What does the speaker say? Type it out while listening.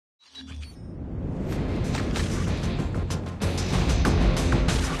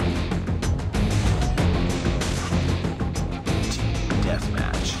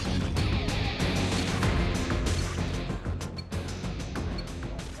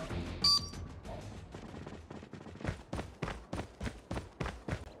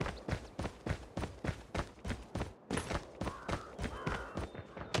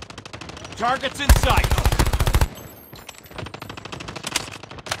Targets in sight.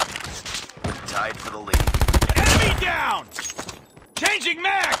 Tied for the lead. Enemy down! Changing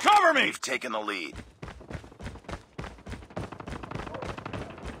mag! Cover me! We've taken the lead.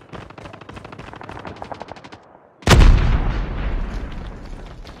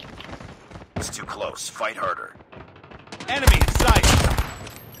 It's too close. Fight harder. Enemy in sight.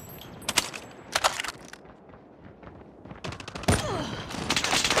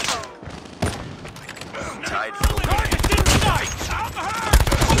 Tied for the lead. Targets in sight! I'm hurt!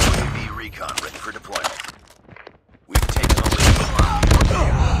 UAV recon ready for deployment. We've taken the lead.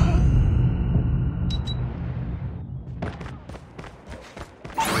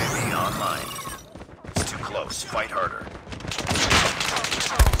 UAV online. It's too close. Fight harder.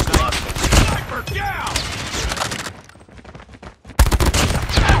 Lost the lead. Sniper down!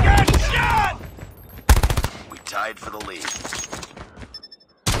 I got shot! We tied for the lead.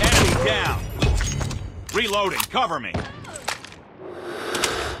 Enemy down. Reloading. Cover me.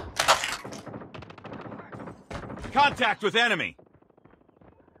 Contact with enemy.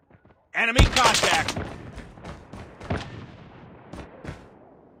 Enemy contact.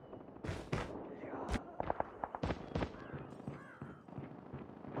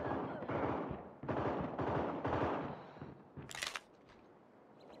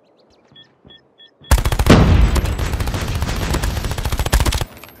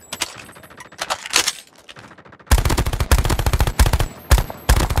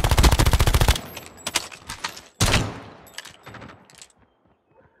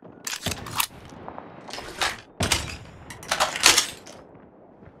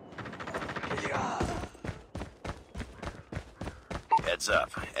 Heads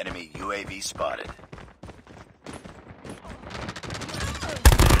up. Enemy UAV spotted.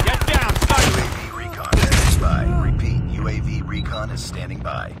 Get down, sniper. UAV recon standing by. Repeat. UAV recon is standing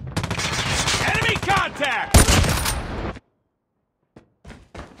by. Enemy contact.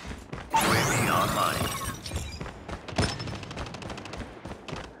 UAV online.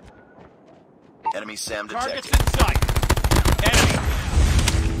 Enemy SAM Targets detected. in sight. Enemy.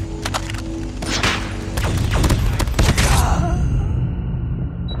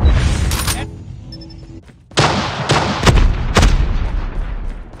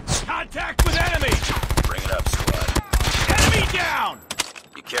 Contact with enemy! Bring it up, squad. Enemy down!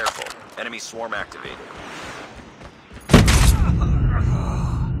 Be careful. Enemy swarm activated.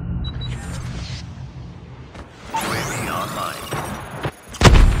 UAV online.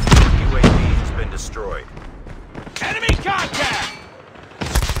 UAV has been destroyed. Enemy contact!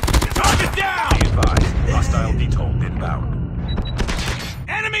 Target down! Be advised. Hostile VTOL inbound.